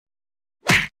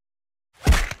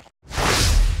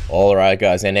Alright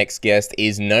guys, our next guest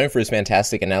is known for his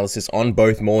fantastic analysis on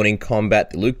both Morning Combat,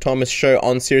 the Luke Thomas show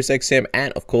on SiriusXM,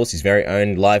 and of course his very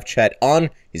own live chat on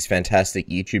his fantastic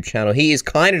YouTube channel. He is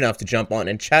kind enough to jump on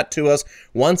and chat to us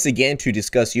once again to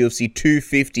discuss UFC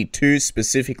 252,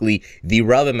 specifically the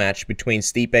rubber match between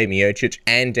Stipe Miocic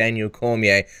and Daniel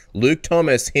Cormier. Luke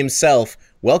Thomas himself,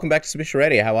 welcome back to Submission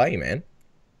Radio. How are you, man?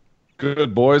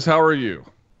 Good, boys. How are you?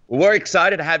 We're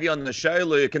excited to have you on the show,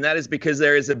 Luke, and that is because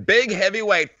there is a big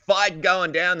heavyweight fight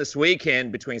going down this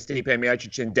weekend between Stipe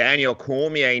Miocic and Daniel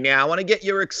Cormier. Now, I want to get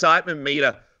your excitement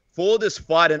meter for this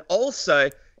fight, and also,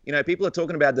 you know, people are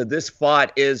talking about that this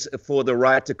fight is for the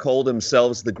right to call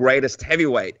themselves the greatest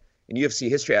heavyweight in UFC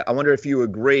history. I wonder if you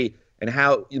agree, and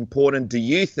how important do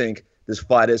you think this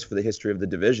fight is for the history of the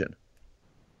division?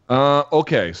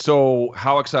 Okay, so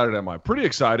how excited am I? Pretty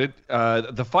excited.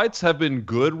 The fights have been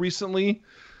good recently,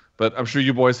 but I'm sure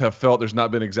you boys have felt there's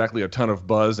not been exactly a ton of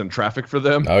buzz and traffic for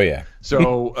them. Oh, yeah.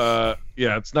 So,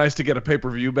 yeah, it's nice to get a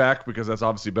pay-per-view back because that's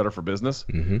obviously better for business.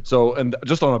 Mm-hmm. So, and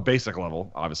just on a basic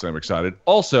level, obviously I'm excited.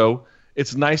 Also,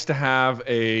 it's nice to have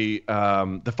a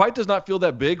the fight does not feel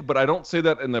that big, but I don't say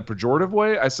that in a pejorative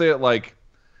way. I say it like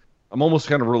I'm almost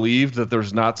kind of relieved that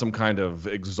there's not some kind of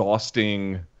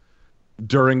exhausting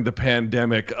during the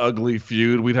pandemic ugly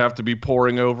feud we'd have to be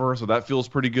pouring over. So that feels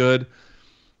pretty good.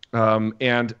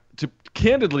 And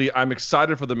candidly, I'm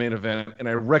excited for the main event, and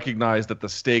I recognize that the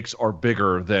stakes are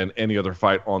bigger than any other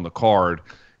fight on the card.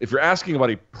 If you're asking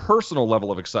about a personal level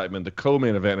of excitement, the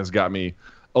co-main event has got me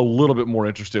a little bit more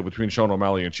interested between Sean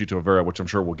O'Malley and Chito Vera, which I'm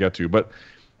sure we'll get to. But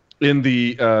in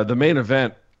the main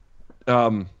event,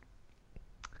 sorry,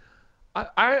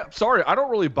 I don't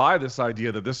really buy this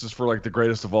idea that this is for like the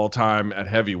greatest of all time at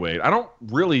heavyweight. I don't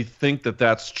really think that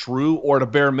that's true, or at a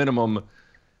bare minimum,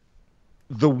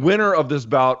 the winner of this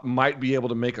bout might be able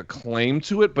to make a claim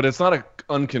to it, but it's not an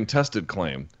uncontested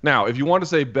claim. Now, if you want to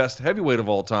say best heavyweight of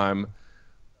all time,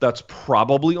 that's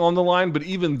probably on the line, but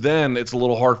even then, it's a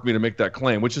little hard for me to make that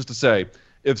claim, which is to say,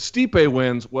 if Stipe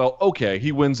wins, well, okay,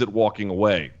 he wins it walking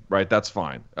away, right? That's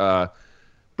fine. But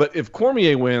if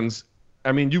Cormier wins,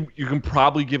 I mean, you can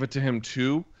probably give it to him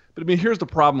too, but I mean, here's the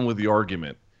problem with the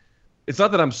argument. It's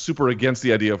not that I'm super against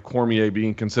the idea of Cormier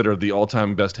being considered the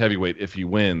all-time best heavyweight if he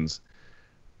wins.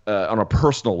 On a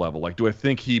personal level, like, do I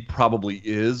think he probably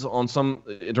is on some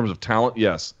in terms of talent?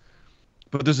 Yes,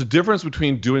 but there's a difference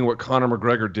between doing what Conor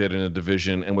McGregor did in a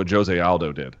division and what Jose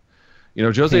Aldo did. You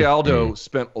know, Jose Aldo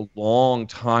spent a long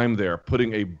time there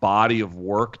putting a body of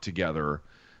work together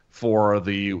for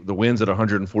the wins at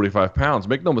 145 pounds.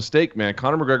 Make no mistake, man,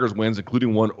 Conor McGregor's wins,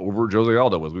 including one over Jose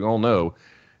Aldo, as we all know,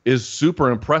 is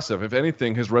super impressive. If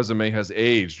anything, his resume has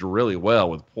aged really well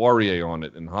with Poirier on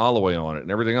it and Holloway on it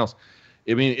and everything else.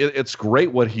 I mean, it's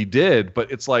great what he did,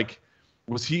 but it's like,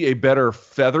 was he a better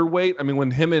featherweight? I mean,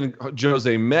 when him and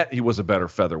Jose met, he was a better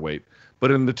featherweight. But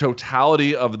in the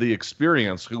totality of the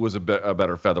experience, who was a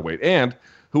better featherweight, and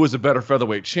who was a better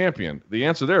featherweight champion? The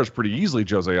answer there is pretty easily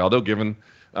Jose Aldo, given,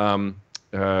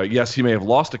 yes, he may have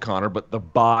lost to Conor, but the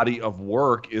body of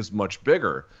work is much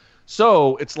bigger.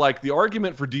 So it's like the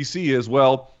argument for DC is,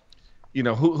 well, you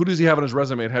know, who does he have on his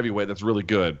resume at heavyweight that's really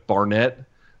good? Barnett?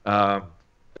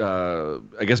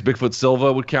 I guess Bigfoot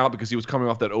Silva would count because he was coming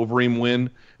off that Overeem win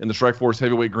in the Strikeforce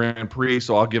Heavyweight Grand Prix,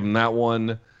 so I'll give him that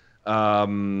one.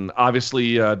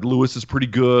 Obviously, Lewis is pretty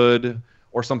good,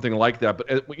 or something like that.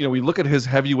 But you know, we look at his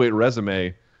heavyweight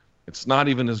resume; it's not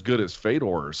even as good as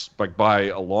Fedor's, like by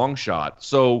a long shot.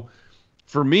 So,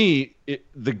 for me,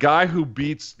 the guy who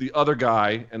beats the other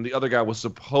guy, and the other guy was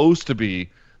supposed to be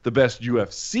the best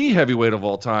UFC heavyweight of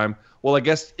all time. Well, I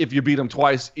guess if you beat him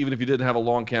twice, even if you didn't have a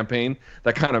long campaign,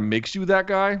 that kind of makes you that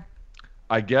guy,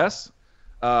 I guess.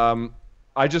 I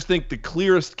just think the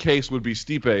clearest case would be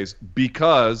Stipe's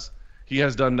because he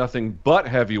has done nothing but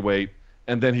heavyweight,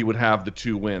 and then he would have the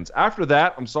 2 wins. After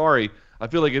that, I'm sorry, I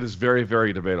feel like it is very,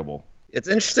 very debatable. It's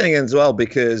interesting as well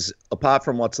because apart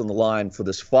from what's on the line for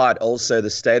this fight, also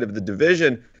the state of the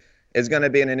division is going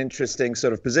to be in an interesting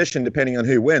sort of position depending on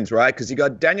who wins, right? Because you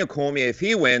got Daniel Cormier, if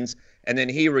he wins, and then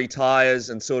he retires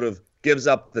and sort of gives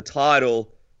up the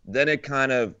title, then it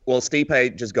kind of, well,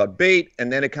 Stipe just got beat,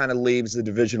 and then it kind of leaves the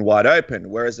division wide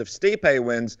open. Whereas if Stipe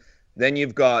wins, then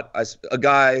you've got a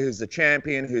guy who's the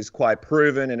champion, who's quite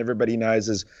proven, and everybody knows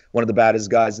is one of the baddest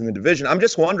guys in the division. I'm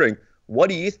just wondering, what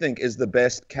do you think is the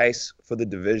best case for the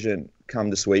division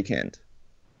come this weekend?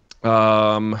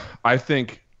 I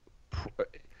think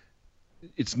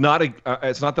it's not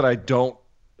that I don't.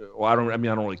 Well, I don't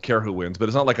really care who wins, but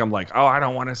it's not like I'm like, oh, I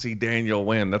don't want to see Daniel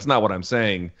win. That's not what I'm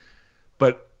saying.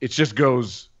 But it just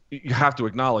goes, you have to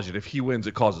acknowledge it. If he wins,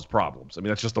 it causes problems. I mean,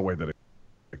 that's just the way that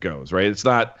it goes, right? It's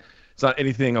not It's not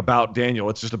anything about Daniel.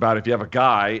 It's just about if you have a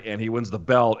guy and he wins the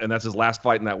belt and that's his last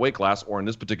fight in that weight class, or in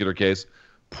this particular case,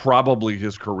 probably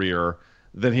his career,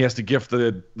 then he has to gift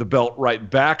the belt right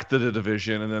back to the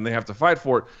division, and then they have to fight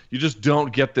for it. You just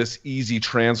don't get this easy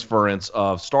transference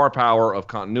of star power, of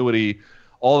continuity,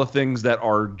 all the things that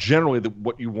are generally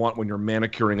what you want when you're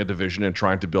manicuring a division and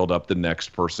trying to build up the next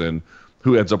person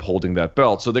who ends up holding that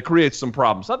belt. So that creates some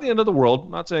problems. Not the end of the world.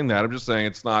 I'm not saying that. I'm just saying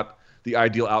it's not the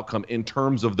ideal outcome in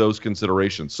terms of those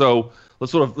considerations. So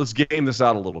let's game this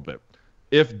out a little bit.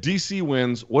 If DC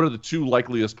wins, what are the two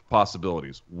likeliest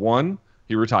possibilities? One,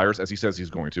 he retires, as he says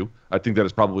he's going to. I think that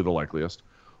is probably the likeliest.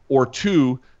 Or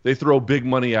two, they throw big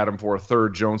money at him for a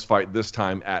third Jones fight, this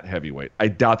time at heavyweight. I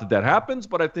doubt that happens,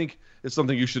 but I think it's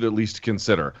something you should at least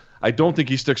consider. I don't think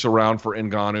he sticks around for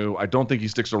Ngannou. I don't think he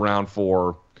sticks around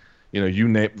for, you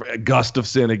name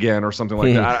Gustafsson again or something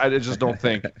like that. I just don't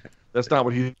think that's not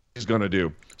what he's going to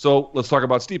do. So let's talk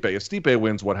about Stipe. If Stipe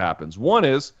wins, what happens? One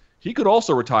is he could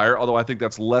also retire, although I think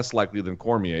that's less likely than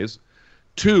Cormier's.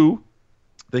 Two,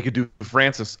 they could do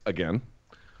Francis again.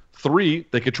 Three,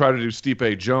 they could try to do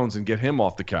Stipe Jones and get him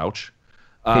off the couch.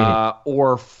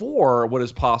 Or four, what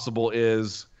is possible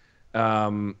is,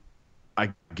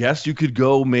 I guess you could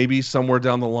go maybe somewhere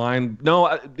down the line. No,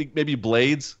 I think maybe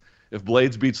Blades, if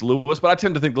Blades beats Lewis. But I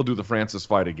tend to think they'll do the Francis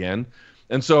fight again.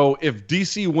 And so if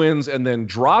DC wins and then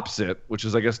drops it, which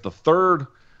is, I guess, the third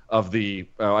of the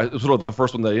it was sort of the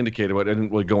first one that I indicated, but I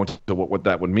didn't really go into what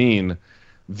that would mean.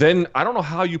 Then I don't know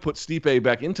how you put Stipe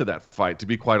back into that fight, to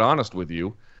be quite honest with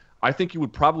you. I think you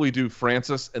would probably do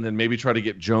Francis and then maybe try to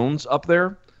get Jones up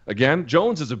there. Again,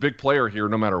 Jones is a big player here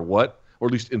no matter what, or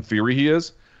at least in theory he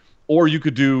is. Or you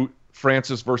could do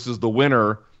Francis versus the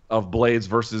winner of Blades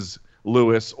versus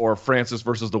Lewis, or Francis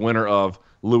versus the winner of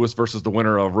Lewis versus the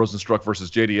winner of Rosenstruck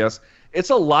versus JDS. It's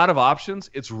a lot of options.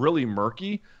 It's really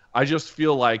murky. I just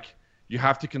feel like you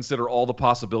have to consider all the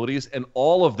possibilities, and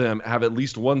all of them have at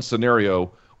least one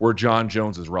scenario where John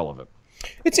Jones is relevant.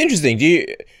 It's interesting.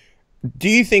 Do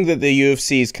you think that the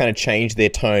UFC has kind of changed their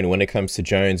tone when it comes to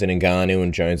Jones and Ngannou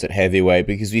and Jones at heavyweight?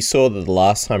 Because we saw that the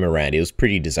last time around it was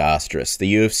pretty disastrous.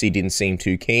 The UFC didn't seem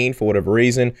too keen for whatever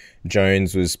reason.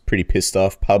 Jones was pretty pissed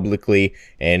off publicly,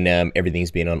 and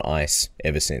everything's been on ice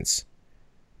ever since.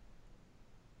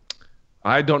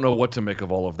 I don't know what to make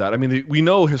of all of that. I mean, we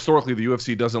know historically the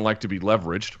UFC doesn't like to be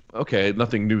leveraged. Okay,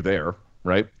 nothing new there,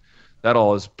 right? That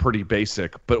all is pretty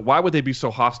basic. But why would they be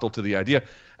so hostile to the idea?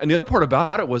 And the other part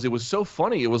about it was so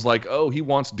funny. It was like, oh, he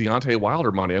wants Deontay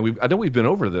Wilder money. And I know we've been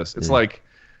over this. It's like,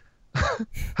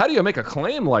 how do you make a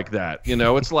claim like that?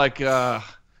 It's like, how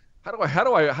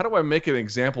do I make an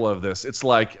example of this? It's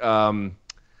like,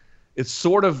 it's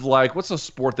sort of like, what's a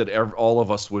sport that all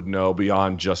of us would know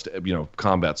beyond just,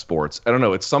 combat sports? I don't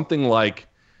know. It's something like,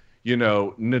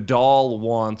 Nadal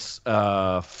wants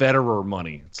Federer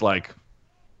money. It's like,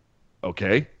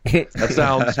 okay, that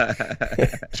sounds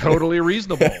totally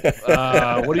reasonable.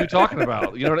 What are you talking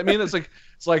about? You know what I mean? It's like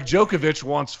Djokovic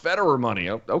wants Federer money.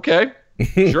 Okay,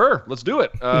 sure, let's do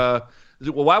it. Well,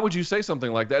 why would you say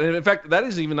something like that? And in fact, that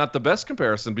is even not the best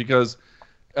comparison, because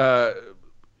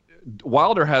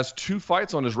Wilder has 2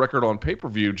 fights on his record on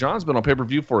pay-per-view. John's been on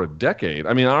pay-per-view for a decade.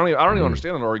 I mean, I don't even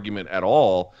understand an argument at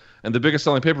all. And the biggest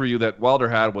selling pay-per-view that Wilder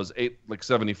had was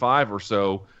 75 or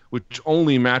so, which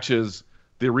only matches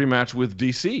the rematch with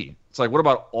DC. It's like, what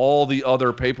about all the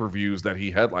other pay-per-views that he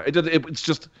had?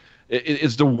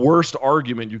 It's the worst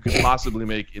argument you could possibly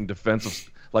make in defense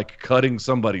of like cutting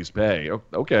somebody's pay.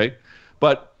 Okay,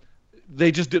 but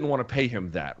they just didn't want to pay him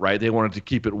that, right? They wanted to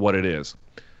keep it what it is.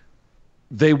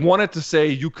 They wanted to say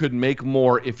you could make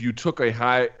more if you took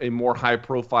a more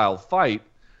high-profile fight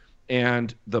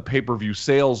and the pay-per-view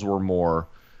sales were more.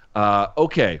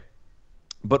 Okay,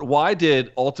 but why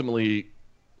did ultimately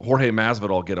Jorge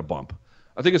Masvidal get a bump?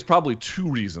 I think it's probably 2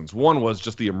 reasons. One was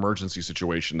just the emergency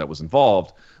situation that was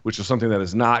involved, which is something that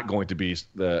is not going to be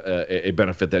a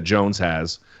benefit that Jones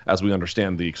has, as we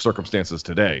understand the circumstances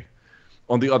today.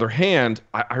 On the other hand,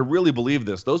 I really believe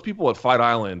this. Those people at Fight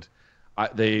Island,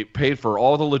 they paid for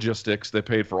all the logistics, they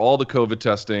paid for all the COVID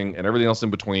testing and everything else in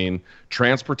between,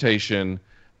 transportation,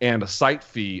 and a site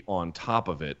fee on top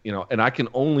of it, and I can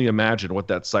only imagine what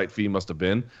that site fee must have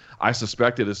been. I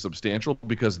suspect it is substantial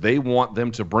because they want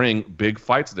them to bring big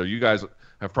fights there. You guys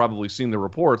have probably seen the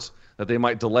reports that they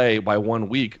might delay by 1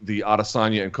 week the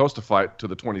Adesanya and Costa fight to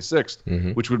the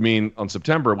 26th, which would mean on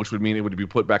September, which would mean it would be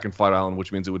put back in Fight Island,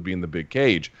 which means it would be in the big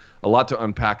cage. A lot to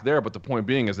unpack there, but the point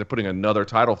being is they're putting another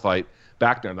title fight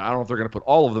back there. Now, I don't know if they're going to put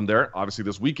all of them there. Obviously,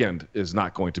 this weekend is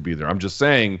not going to be there. I'm just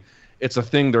saying it's a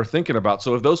thing they're thinking about.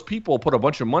 So if those people put a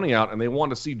bunch of money out and they want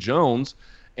to see Jones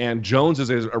and Jones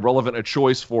is as irrelevant a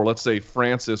choice for, let's say,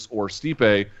 Francis or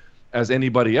Stipe as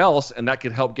anybody else, and that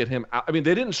could help get him out. I mean,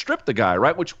 they didn't strip the guy,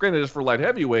 right? Which, granted, is for light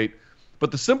heavyweight,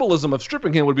 but the symbolism of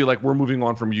stripping him would be like, we're moving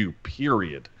on from you,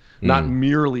 period. Not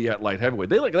merely at light heavyweight.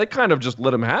 They kind of just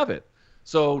let him have it.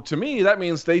 So to me, that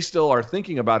means they still are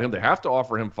thinking about him. They have to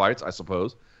offer him fights, I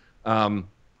suppose.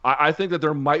 I think that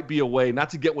there might be a way not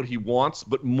to get what he wants,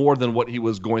 but more than what he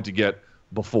was going to get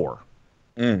before.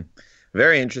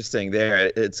 Very interesting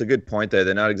there. It's a good point, though.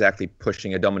 They're not exactly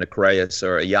pushing a Dominic Reyes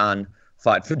or a Jan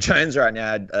fight for Jones right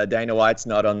now. Dana White's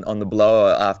not on the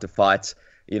blower after fights,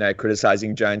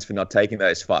 criticizing Jones for not taking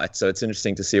those fights. So it's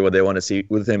interesting to see what they want to see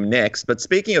with him next. But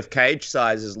speaking of cage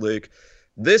sizes, Luke,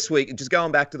 this week, just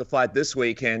going back to the fight this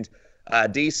weekend,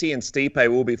 DC and Stipe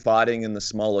will be fighting in the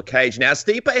smaller cage. Now,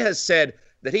 Stipe has said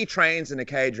that he trains in a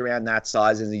cage around that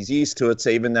size and he's used to it, so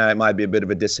even though it might be a bit of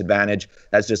a disadvantage,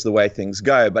 that's just the way things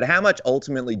go. But how much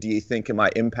ultimately do you think it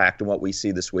might impact on what we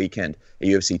see this weekend at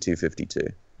UFC 252?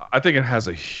 I think it has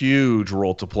a huge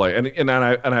role to play. And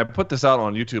I put this out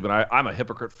on YouTube, and I'm a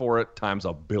hypocrite for it times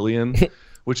a billion,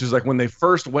 which is like when they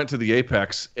first went to the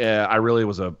Apex, I really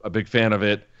was a big fan of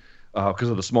it because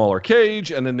of the smaller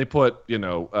cage. And then they put,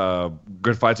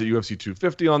 good fights at UFC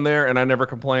 250 on there, and I never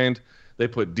complained. They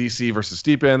put DC versus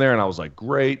Stipe in there, and I was like,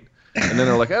 great. And then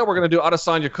they're like, we're going to do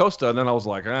Adesanya Costa. And then I was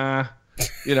like, I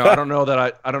don't know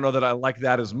that I like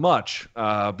that as much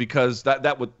because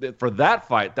that would, for that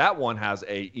fight, that one has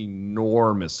a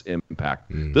enormous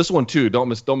impact. This one too, don't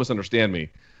misunderstand me,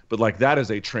 but like that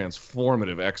is a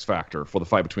transformative X factor for the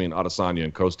fight between Adesanya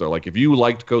and Costa. Like if you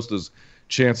liked Costa's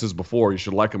chances before, you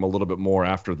should like him a little bit more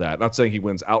after that. Not saying he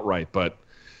wins outright, but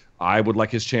I would like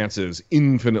his chances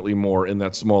infinitely more in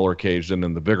that smaller cage than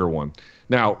in the bigger one.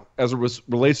 Now, as it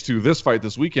relates to this fight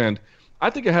this weekend,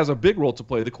 I think it has a big role to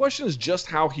play. The question is just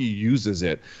how he uses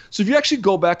it. So if you actually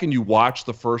go back and you watch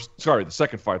the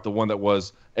second fight, the one that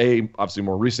was A, obviously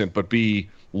more recent, but B,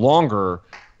 longer,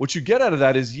 what you get out of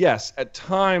that is, yes, at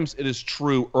times it is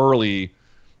true early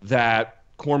that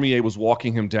Cormier was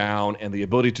walking him down, and the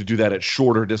ability to do that at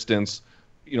shorter distance,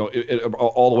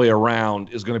 all the way around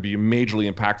is going to be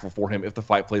majorly impactful for him if the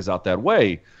fight plays out that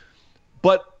way.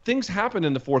 But things happened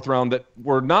in the fourth round that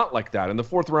were not like that. In the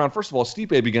fourth round, first of all,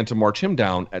 Stipe began to march him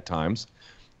down at times,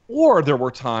 or there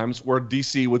were times where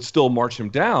DC would still march him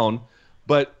down,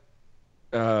 but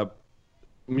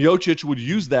Miocic would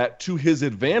use that to his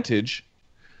advantage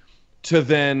to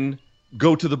then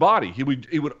go to the body. He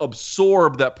would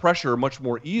absorb that pressure much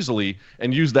more easily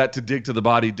and use that to dig to the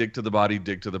body, dig to the body,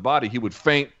 dig to the body. He would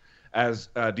feint as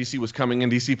DC was coming in.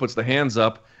 DC puts the hands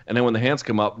up, and then when the hands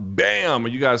come up, bam!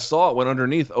 You guys saw it, went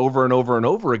underneath over and over and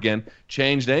over again,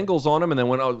 changed angles on him, and then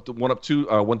went to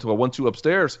a 1-2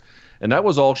 upstairs, and that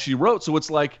was all she wrote. So it's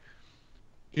like,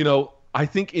 I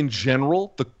think in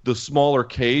general, the smaller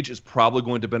cage is probably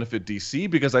going to benefit DC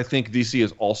because I think DC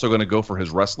is also going to go for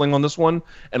his wrestling on this one.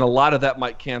 And a lot of that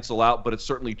might cancel out, but it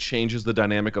certainly changes the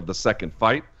dynamic of the second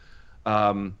fight.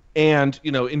 And,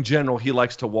 in general, he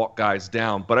likes to walk guys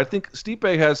down. But I think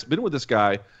Stipe has been with this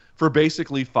guy for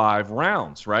basically 5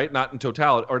 rounds, right? Not in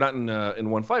totality, or not in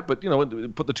one fight, but,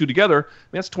 put the two together.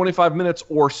 That's 25 minutes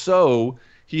or so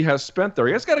he has spent there.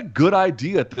 He has got a good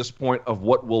idea at this point of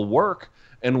what will work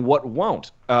and what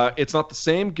won't. It's not the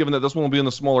same, given that this one will be in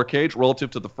the smaller cage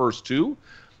relative to the first two.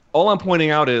 All I'm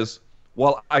pointing out is,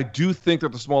 while I do think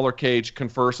that the smaller cage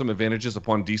confers some advantages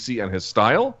upon DC and his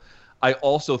style, I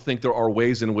also think there are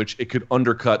ways in which it could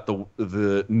undercut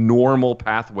the normal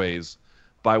pathways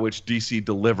by which DC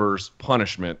delivers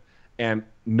punishment. And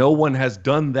no one has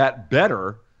done that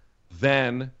better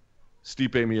than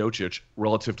Stipe Miocic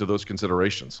relative to those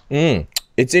considerations.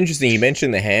 It's interesting you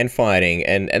mentioned the hand fighting,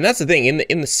 and that's the thing.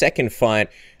 In the second fight,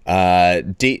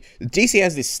 DC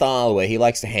has this style where he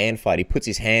likes to hand fight. He puts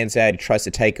his hands out, he tries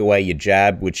to take away your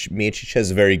jab, which Miocic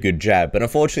has a very good jab, but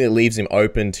unfortunately it leaves him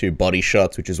open to body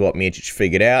shots, which is what Miocic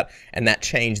figured out, and that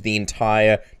changed the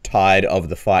entire tide of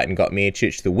the fight and got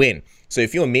Miocic the win. So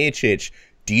if you're Miocic,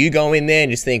 do you go in there and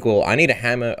just think, well, I need to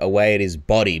hammer away at his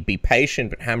body, be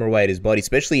patient, but hammer away at his body,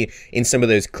 especially in some of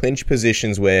those clinch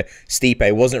positions where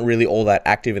Stipe wasn't really all that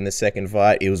active in the second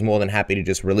fight. He was more than happy to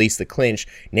just release the clinch.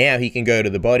 Now he can go to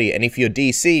the body. And if you're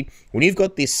DC, when you've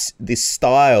got this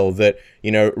style that,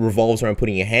 revolves around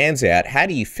putting your hands out, how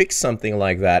do you fix something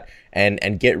like that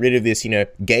and get rid of this,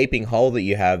 gaping hole that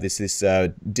you have, this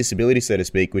disability, so to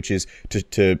speak, which is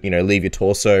to leave your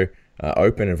torso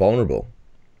open and vulnerable?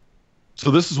 So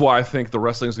this is why I think the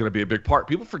wrestling is going to be a big part.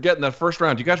 People forget in that first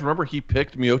round, do you guys remember he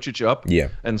picked Miocic up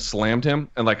and slammed him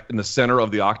and in the center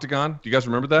of the octagon? Do you guys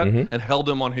remember that? And held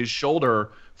him on his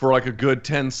shoulder for a good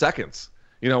 10 seconds.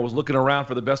 was looking around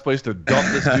for the best place to dump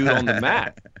this dude on the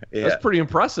mat. Yeah. That's pretty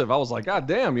impressive. I was like, God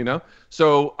damn,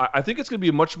 So I think it's going to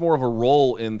be much more of a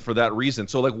role for that reason.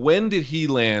 So, like, when did he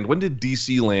land? When did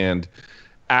DC land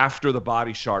after the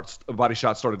body shot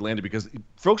started landing? Because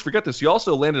folks forget this. He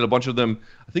also landed a bunch of them,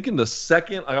 I think, in the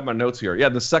second. I got my notes here. Yeah,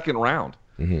 in the second round.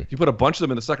 Mm-hmm. He put a bunch of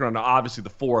them in the second round. Now, obviously,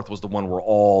 the fourth was the one where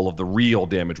all of the real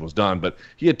damage was done, but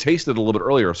he had tasted it a little bit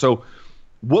earlier. So,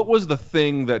 what was the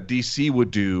thing that DC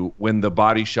would do when the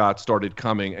body shot started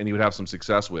coming and he would have some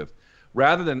success with?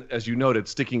 Rather than, as you noted,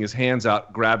 sticking his hands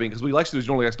out, grabbing, because what he likes to do is he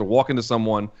normally likes to walk into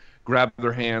someone, grab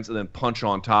their hands, and then punch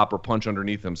on top or punch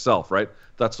underneath himself, right?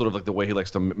 That's sort of like the way he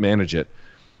likes to manage it.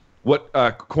 What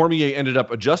Cormier ended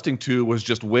up adjusting to was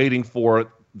just waiting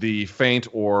for the feint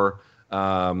or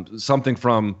something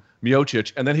from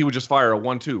Miocic, and then he would just fire a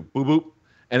 1-2, boop, boop,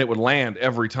 and it would land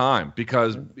every time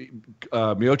because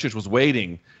Miocic was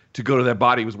waiting to go to that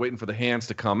body. He was waiting for the hands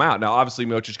to come out. Now, obviously,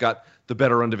 Miocic got the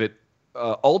better end of it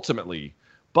ultimately,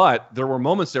 but there were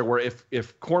moments there where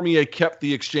if Cormier kept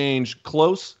the exchange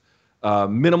close,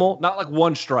 minimal, not like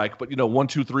one strike, but 1,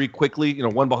 2, 3 quickly,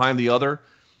 one behind the other,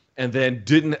 and then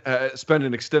didn't spend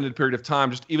an extended period of time,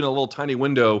 just even a little tiny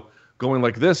window going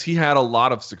like this, he had a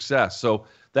lot of success. So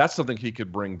that's something he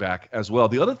could bring back as well.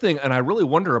 The other thing, and I really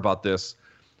wonder about this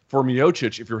for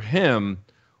Miocic, if you're him,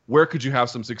 where could you have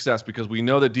some success? Because we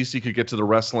know that DC could get to the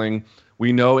wrestling.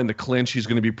 We know in the clinch he's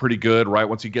going to be pretty good, right?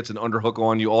 Once he gets an underhook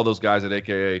on you, all those guys at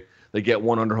AKA, they get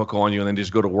one underhook on you and then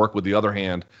just go to work with the other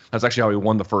hand. That's actually how he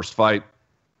won the first fight.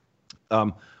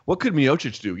 What could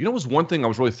Miocic do? It was one thing I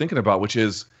was really thinking about, which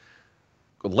is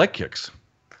leg kicks.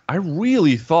 I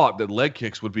really thought that leg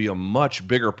kicks would be a much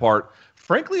bigger part,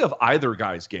 frankly, of either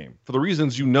guy's game, for the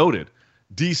reasons you noted.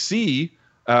 DC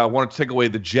wanted to take away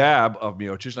the jab of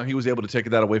Miocic. Now, he was able to take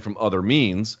that away from other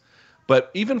means.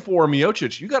 But even for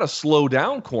Miocic, you got to slow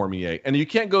down Cormier. And you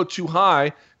can't go too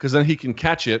high because then he can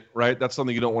catch it, right? That's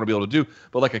something you don't want to be able to do.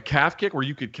 But like a calf kick where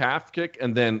you could calf kick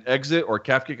and then exit, or a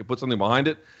calf kick and put something behind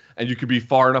it, and you could be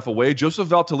far enough away. Joseph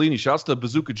Valtellini, shouts to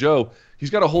Bazooka Joe, he's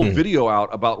got a whole video out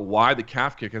about why the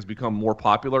calf kick has become more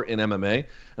popular in MMA.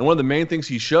 And one of the main things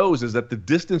he shows is that the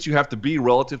distance you have to be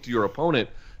relative to your opponent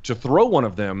to throw one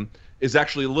of them is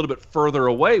actually a little bit further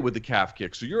away with the calf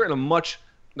kick. So you're in a much,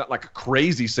 not like a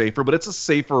crazy safer, but it's a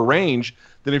safer range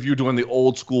than if you're doing the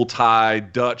old school Thai,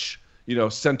 Dutch,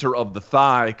 center of the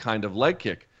thigh kind of leg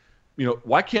kick.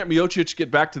 Why can't Miocic get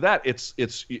back to that? It's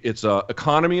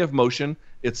economy of motion.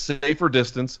 It's safer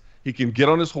distance. He can get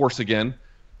on his horse again.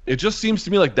 It just seems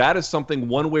to me like that is something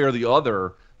one way or the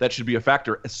other that should be a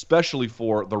factor, especially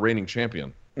for the reigning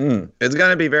champion. It's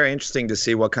going to be very interesting to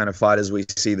see what kind of fighters we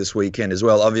see this weekend as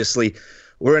well. Obviously,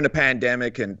 we're in a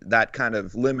pandemic, and that kind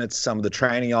of limits some of the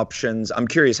training options. I'm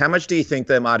curious, how much do you think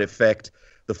they might affect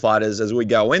the fighters as we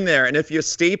go in there? And if you're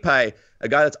Stipe, a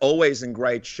guy that's always in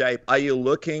great shape, are you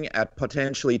looking at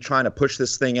potentially trying to push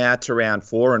this thing out to round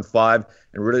 4 and 5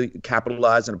 and really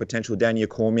capitalize on a potential Daniel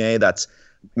Cormier that's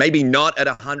maybe not at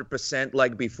 100%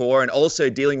 like before, and also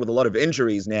dealing with a lot of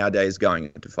injuries nowadays going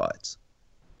into fights?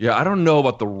 Yeah, I don't know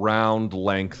about the round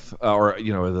length or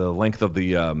the length of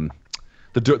the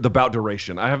bout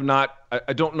duration. I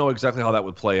don't know exactly how that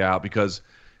would play out because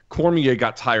Cormier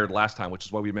got tired last time, which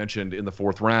is why we mentioned in the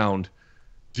 4th round,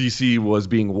 DC was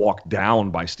being walked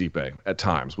down by Stipe at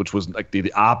times, which was like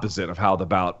the opposite of how the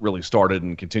bout really started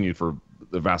and continued for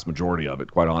the vast majority of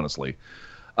it, quite honestly.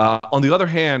 On the other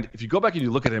hand, if you go back and you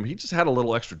look at him, he just had a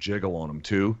little extra jiggle on him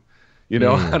too, and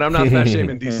I'm not that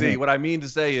shaming DC. What I mean to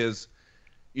say is,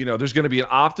 there's going to be an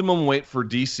optimum weight for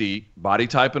DC, body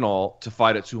type and all, to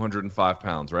fight at 205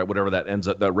 pounds, right? Whatever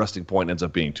that resting point ends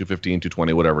up being, 215,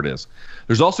 220, whatever it is.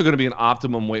 There's also going to be an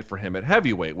optimum weight for him at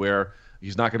heavyweight where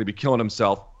he's not going to be killing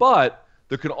himself, but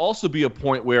there can also be a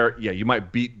point where, you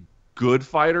might beat good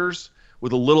fighters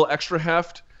with a little extra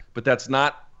heft, but that's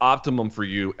not optimum for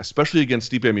you, especially against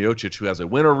Stipe Miocic, who has a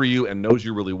win over you and knows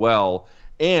you really well,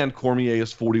 and Cormier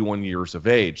is 41 years of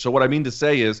age. So what I mean to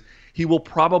say is he will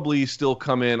probably still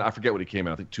come in, I forget what he came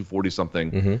in, I think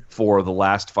 240-something for the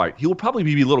last fight. He will probably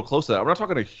be a little close to that. I'm not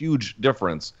talking a huge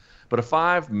difference, but a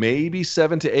 5, maybe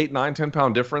 7 to 8, 9,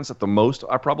 10-pound difference at the most,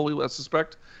 I probably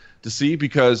suspect, to see,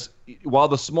 because while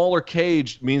the smaller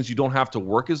cage means you don't have to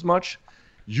work as much,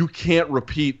 you can't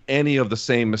repeat any of the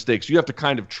same mistakes. You have to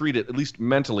kind of treat it, at least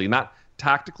mentally, not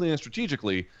tactically and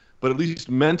strategically, but at least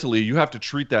mentally, you have to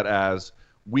treat that as,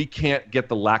 we can't get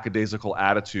the lackadaisical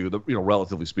attitude,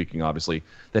 relatively speaking, obviously,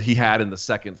 that he had in the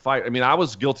second fight. I mean, I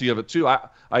was guilty of it too. I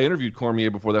interviewed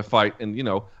Cormier before that fight, and,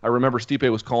 I remember Stipe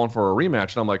was calling for a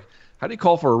rematch, and I'm like, how do you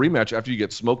call for a rematch after you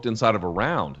get smoked inside of a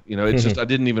round? It's just, I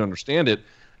didn't even understand it.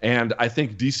 And I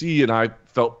think DC and I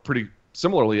felt pretty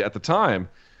similarly at the time.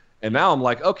 And now I'm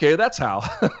like, okay, that's how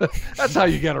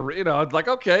you get like,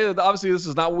 okay, obviously this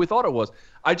is not what we thought it was.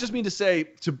 I just mean to say,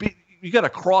 you got to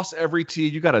cross every T,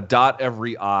 you got to dot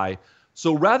every I.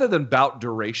 So rather than bout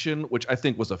duration, which I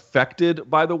think was affected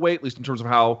by the weight, at least in terms of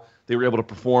how they were able to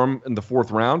perform in the fourth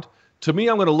round, to me,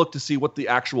 I'm going to look to see what the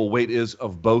actual weight is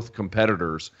of both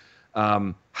competitors.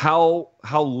 How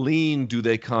lean do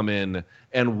they come in,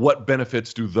 and what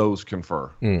benefits do those confer?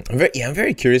 I'm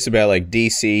very curious about like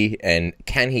DC, and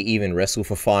can he even wrestle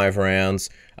for 5 rounds?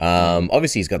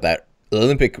 Obviously he's got that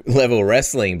Olympic level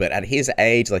wrestling, but at his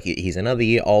age, like he's another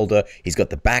year older, he's got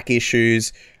the back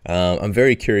issues. I'm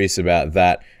very curious about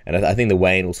that, and I think the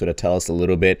weigh-in will sort of tell us a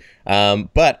little bit.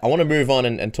 But I want to move on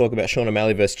and talk about Sean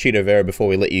O'Malley versus Chito Vera before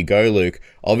we let you go, Luke.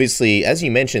 Obviously, as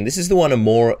you mentioned, this is the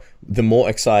more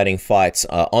exciting fights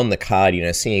on the card. You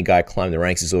know, seeing a guy climb the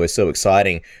ranks is always so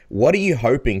exciting. What are you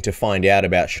hoping to find out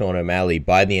about Sean O'Malley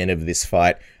by the end of this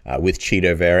fight with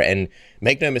Chito Vera? And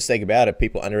make no mistake about it,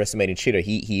 people underestimating Chito.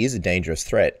 He is a dangerous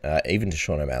threat, even to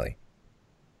Sean O'Malley.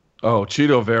 Oh,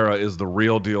 Chito Vera is the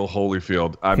real deal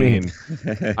Holyfield. I mean,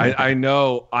 I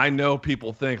know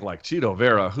people think like, Chito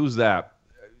Vera, who's that?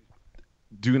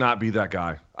 Do not be that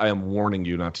guy. I am warning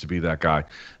you not to be that guy.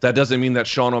 That doesn't mean that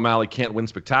Sean O'Malley can't win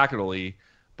spectacularly,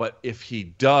 but if he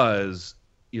does,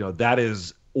 that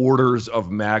is orders of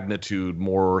magnitude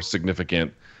more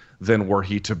significant than were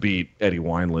he to beat Eddie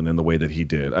Wineland in the way that he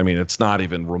did. I mean, it's not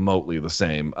even remotely the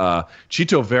same.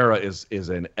 Chito Vera is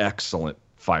an excellent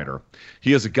fighter.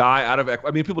 He is a guy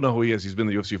people know who he is. He's been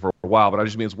in the UFC for a while, but I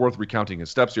just mean it's worth recounting his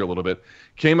steps here a little bit.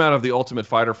 Came out of the Ultimate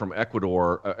Fighter from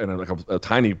Ecuador, and a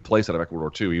tiny place out of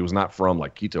Ecuador too. He was not from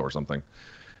like Quito or something.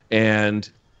 And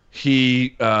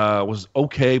he was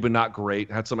okay, but not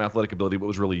great. Had some athletic ability, but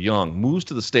was really young. Moves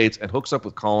to the States and hooks up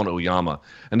with Colin Oyama.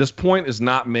 And this point is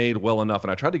not made well enough.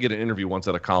 And I tried to get an interview once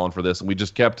out of Colin for this, and we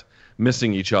just kept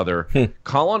missing each other.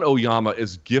 Colin Oyama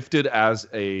is gifted as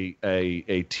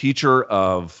a teacher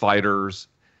of fighters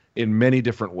in many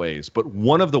different ways. But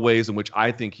one of the ways in which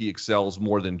I think he excels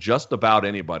more than just about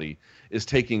anybody is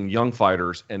taking young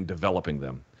fighters and developing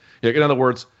them. In other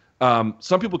words,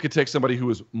 some people could take somebody who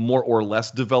is more or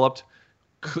less developed,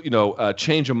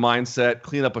 change a mindset,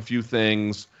 clean up a few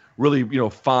things, really,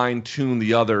 fine tune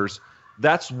the others.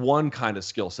 That's one kind of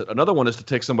skill set. Another one is to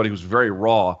take somebody who's very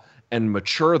raw and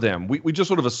mature them. We just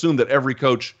sort of assume that every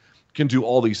coach can do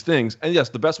all these things. And yes,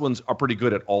 the best ones are pretty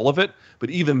good at all of it, but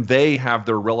even they have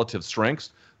their relative strengths.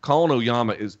 Colin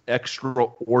Oyama is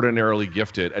extraordinarily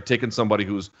gifted at taking somebody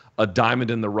who's a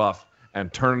diamond in the rough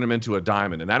and turning him into a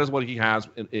diamond. And that is what he has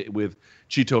with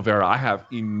Chito Vera. I have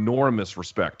enormous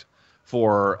respect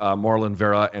for Marlon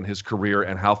Vera and his career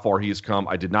and how far he has come.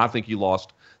 I did not think he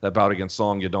lost that bout against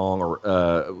Song Yadong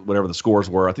or whatever the scores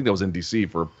were. I think that was in D.C.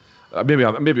 for maybe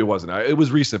it wasn't. It was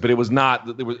recent, but it was not.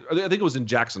 I think it was in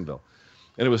Jacksonville.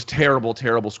 And it was terrible,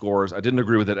 terrible scores. I didn't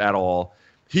agree with it at all.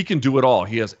 He can do it all.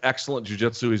 He has excellent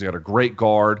jiu-jitsu. He's got a great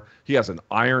guard. He has an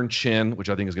iron chin, which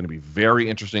I think is going to be very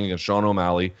interesting against Sean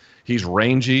O'Malley. He's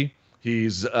rangy.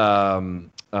 He's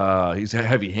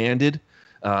heavy-handed,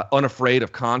 unafraid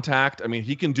of contact. I mean,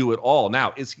 he can do it all.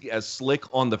 Now, is he as slick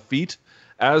on the feet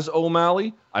as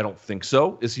O'Malley? I don't think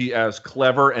so. Is he as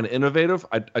clever and innovative?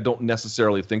 I don't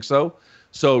necessarily think so.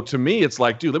 So to me, it's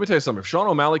like, dude, let me tell you something. If Sean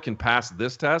O'Malley can pass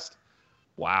this test,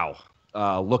 wow.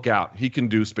 Look out. He can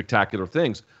do spectacular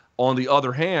things. On the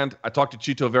other hand, I talked to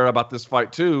Chito Vera about this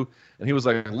fight too, and he was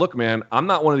like, look, man, I'm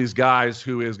not one of these guys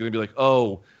who is going to be like,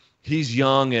 oh, he's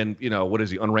young and, what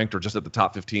is he, unranked or just at the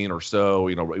top 15 or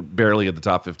so, barely at the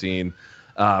top 15,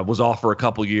 was off for a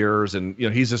couple years. And,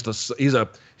 he's just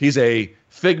he's a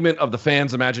figment of the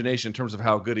fans' imagination in terms of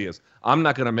how good he is. I'm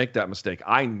not going to make that mistake.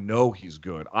 I know he's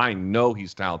good. I know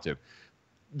he's talented.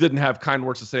 Didn't have kind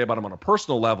words to say about him on a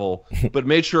personal level, but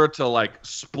made sure to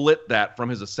split that from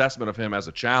his assessment of him as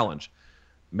a challenge.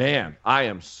 Man, I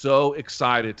am so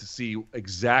excited to see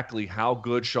exactly how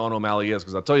good Sean O'Malley is,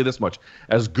 because I'll tell you this much.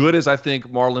 As good as I think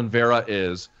Marlon Vera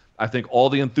is, I think all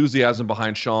the enthusiasm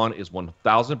behind Sean is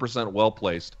 1,000%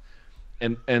 well-placed.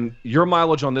 And your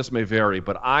mileage on this may vary,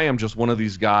 but I am just one of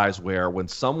these guys where when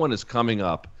someone is coming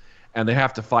up and they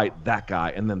have to fight that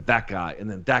guy and then that guy and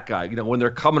then that guy, when they're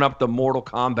coming up the Mortal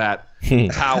Kombat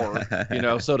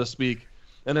tower, so to speak,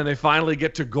 and then they finally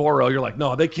get to Goro, you're like,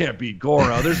 no, they can't beat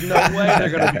Goro. There's no way they're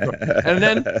going to beat Goro.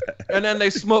 And then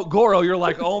they smoke Goro. You're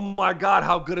like, oh, my God,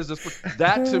 how good is this?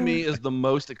 That, to me, is the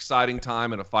most exciting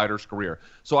time in a fighter's career.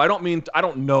 So I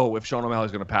don't know if Sean O'Malley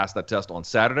is going to pass that test on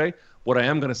Saturday. What I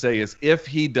am going to say is if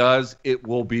he does, it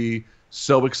will be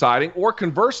so exciting. Or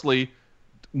conversely,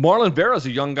 Marlon Vera is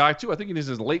a young guy, too. I think he's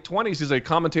in his late 20s. He's a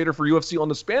commentator for UFC on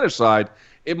the Spanish side.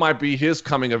 It might be his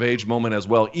coming-of-age moment as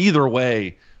well. Either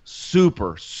way,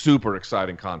 super, super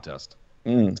exciting contest.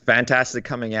 Fantastic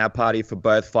coming out party for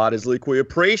both fighters, Luke. We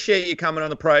appreciate you coming on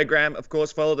the program. Of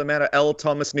course, follow them out at L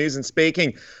Thomas News. And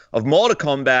speaking of Mortal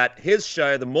Kombat, his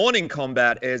show, The Morning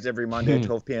Combat, airs every Monday at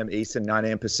 12 p.m. Eastern, 9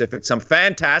 a.m. Pacific. Some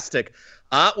fantastic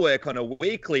artwork on a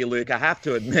weekly, Luke. I have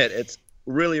to admit, it's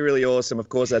really, really awesome. Of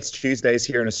course, that's Tuesdays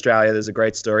here in Australia. There's a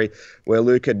great story where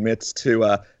Luke admits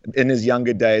to, in his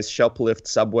younger days, shoplift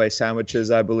Subway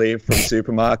sandwiches, I believe, from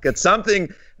supermarkets.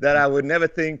 Something that I would never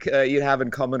think you'd have in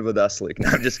common with us, Luke. No,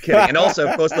 I'm just kidding. And also,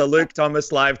 of course, the Luke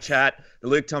Thomas live chat, the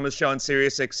Luke Thomas show on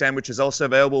SiriusXM, which is also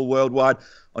available worldwide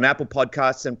on Apple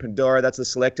Podcasts and Pandora. That's the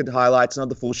selected highlights, not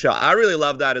the full show. I really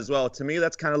love that as well. To me,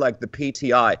 that's kind of like the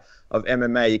PTI of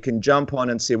MMA. You can jump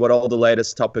on and see what all the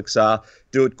latest topics are.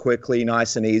 Do it quickly,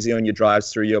 nice and easy on your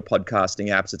drives through your podcasting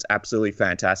apps. It's absolutely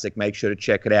fantastic. Make sure to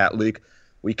check it out, Luke.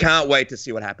 We can't wait to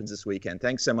see what happens this weekend.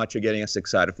 Thanks so much for getting us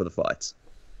excited for the fights.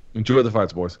 Enjoy the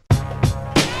fights, boys.